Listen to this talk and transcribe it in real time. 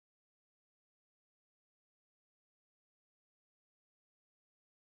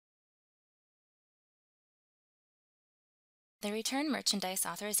The Return Merchandise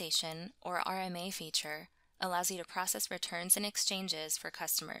Authorization, or RMA feature, allows you to process returns and exchanges for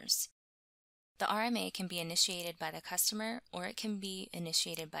customers. The RMA can be initiated by the customer or it can be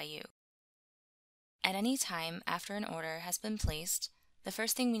initiated by you. At any time after an order has been placed, the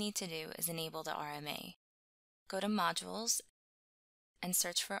first thing we need to do is enable the RMA. Go to Modules and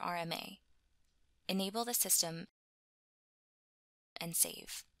search for RMA. Enable the system and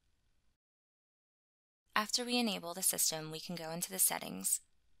save. After we enable the system, we can go into the settings.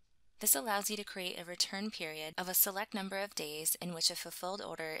 This allows you to create a return period of a select number of days in which a fulfilled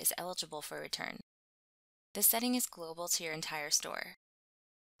order is eligible for return. This setting is global to your entire store.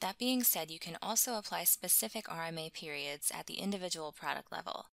 That being said, you can also apply specific RMA periods at the individual product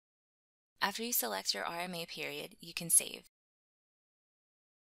level. After you select your RMA period, you can save.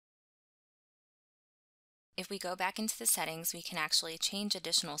 If we go back into the settings, we can actually change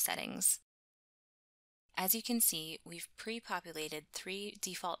additional settings. As you can see, we've pre-populated 3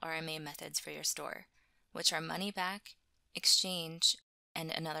 default RMA methods for your store, which are money back, exchange, and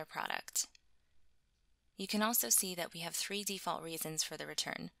another product. You can also see that we have 3 default reasons for the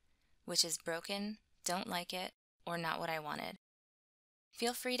return, which is broken, don't like it, or not what I wanted.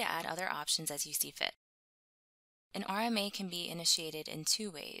 Feel free to add other options as you see fit. An RMA can be initiated in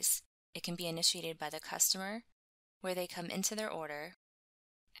 2 ways. It can be initiated by the customer, where they come into their order,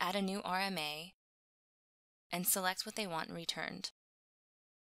 add a new RMA, and select what they want returned.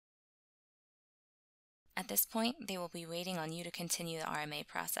 At this point, they will be waiting on you to continue the RMA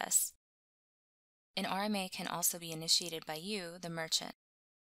process. An RMA can also be initiated by you, the merchant.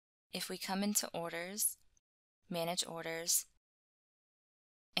 If we come into Orders, Manage Orders,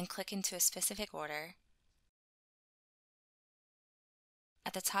 and click into a specific order,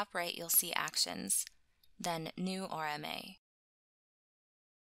 at the top right you'll see Actions, then New RMA.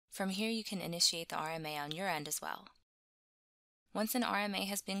 From here you can initiate the RMA on your end as well. Once an RMA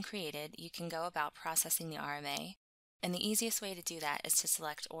has been created, you can go about processing the RMA, and the easiest way to do that is to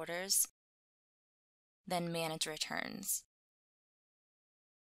select Orders, then Manage Returns.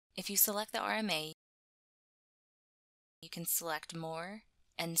 If you select the RMA, you can select More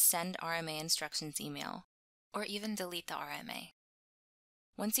and Send RMA Instructions email, or even delete the RMA.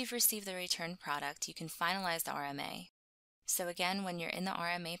 Once you've received the returned product, you can finalize the RMA. So again, when you're in the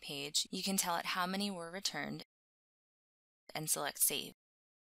RMA page, you can tell it how many were returned and select Save.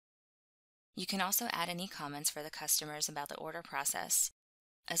 You can also add any comments for the customers about the order process,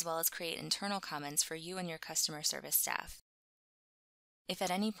 as well as create internal comments for you and your customer service staff. If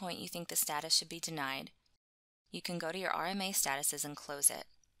at any point you think the status should be denied, you can go to your RMA statuses and close it.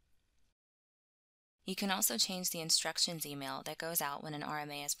 You can also change the instructions email that goes out when an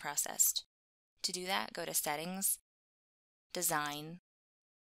RMA is processed. To do that, go to Settings, Design,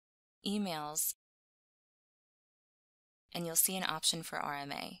 Emails, and you'll see an option for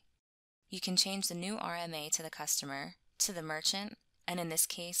RMA. You can change the new RMA to the customer, to the merchant, and in this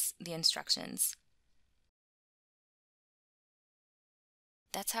case, the instructions.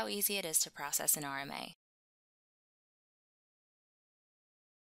 That's how easy it is to process an RMA.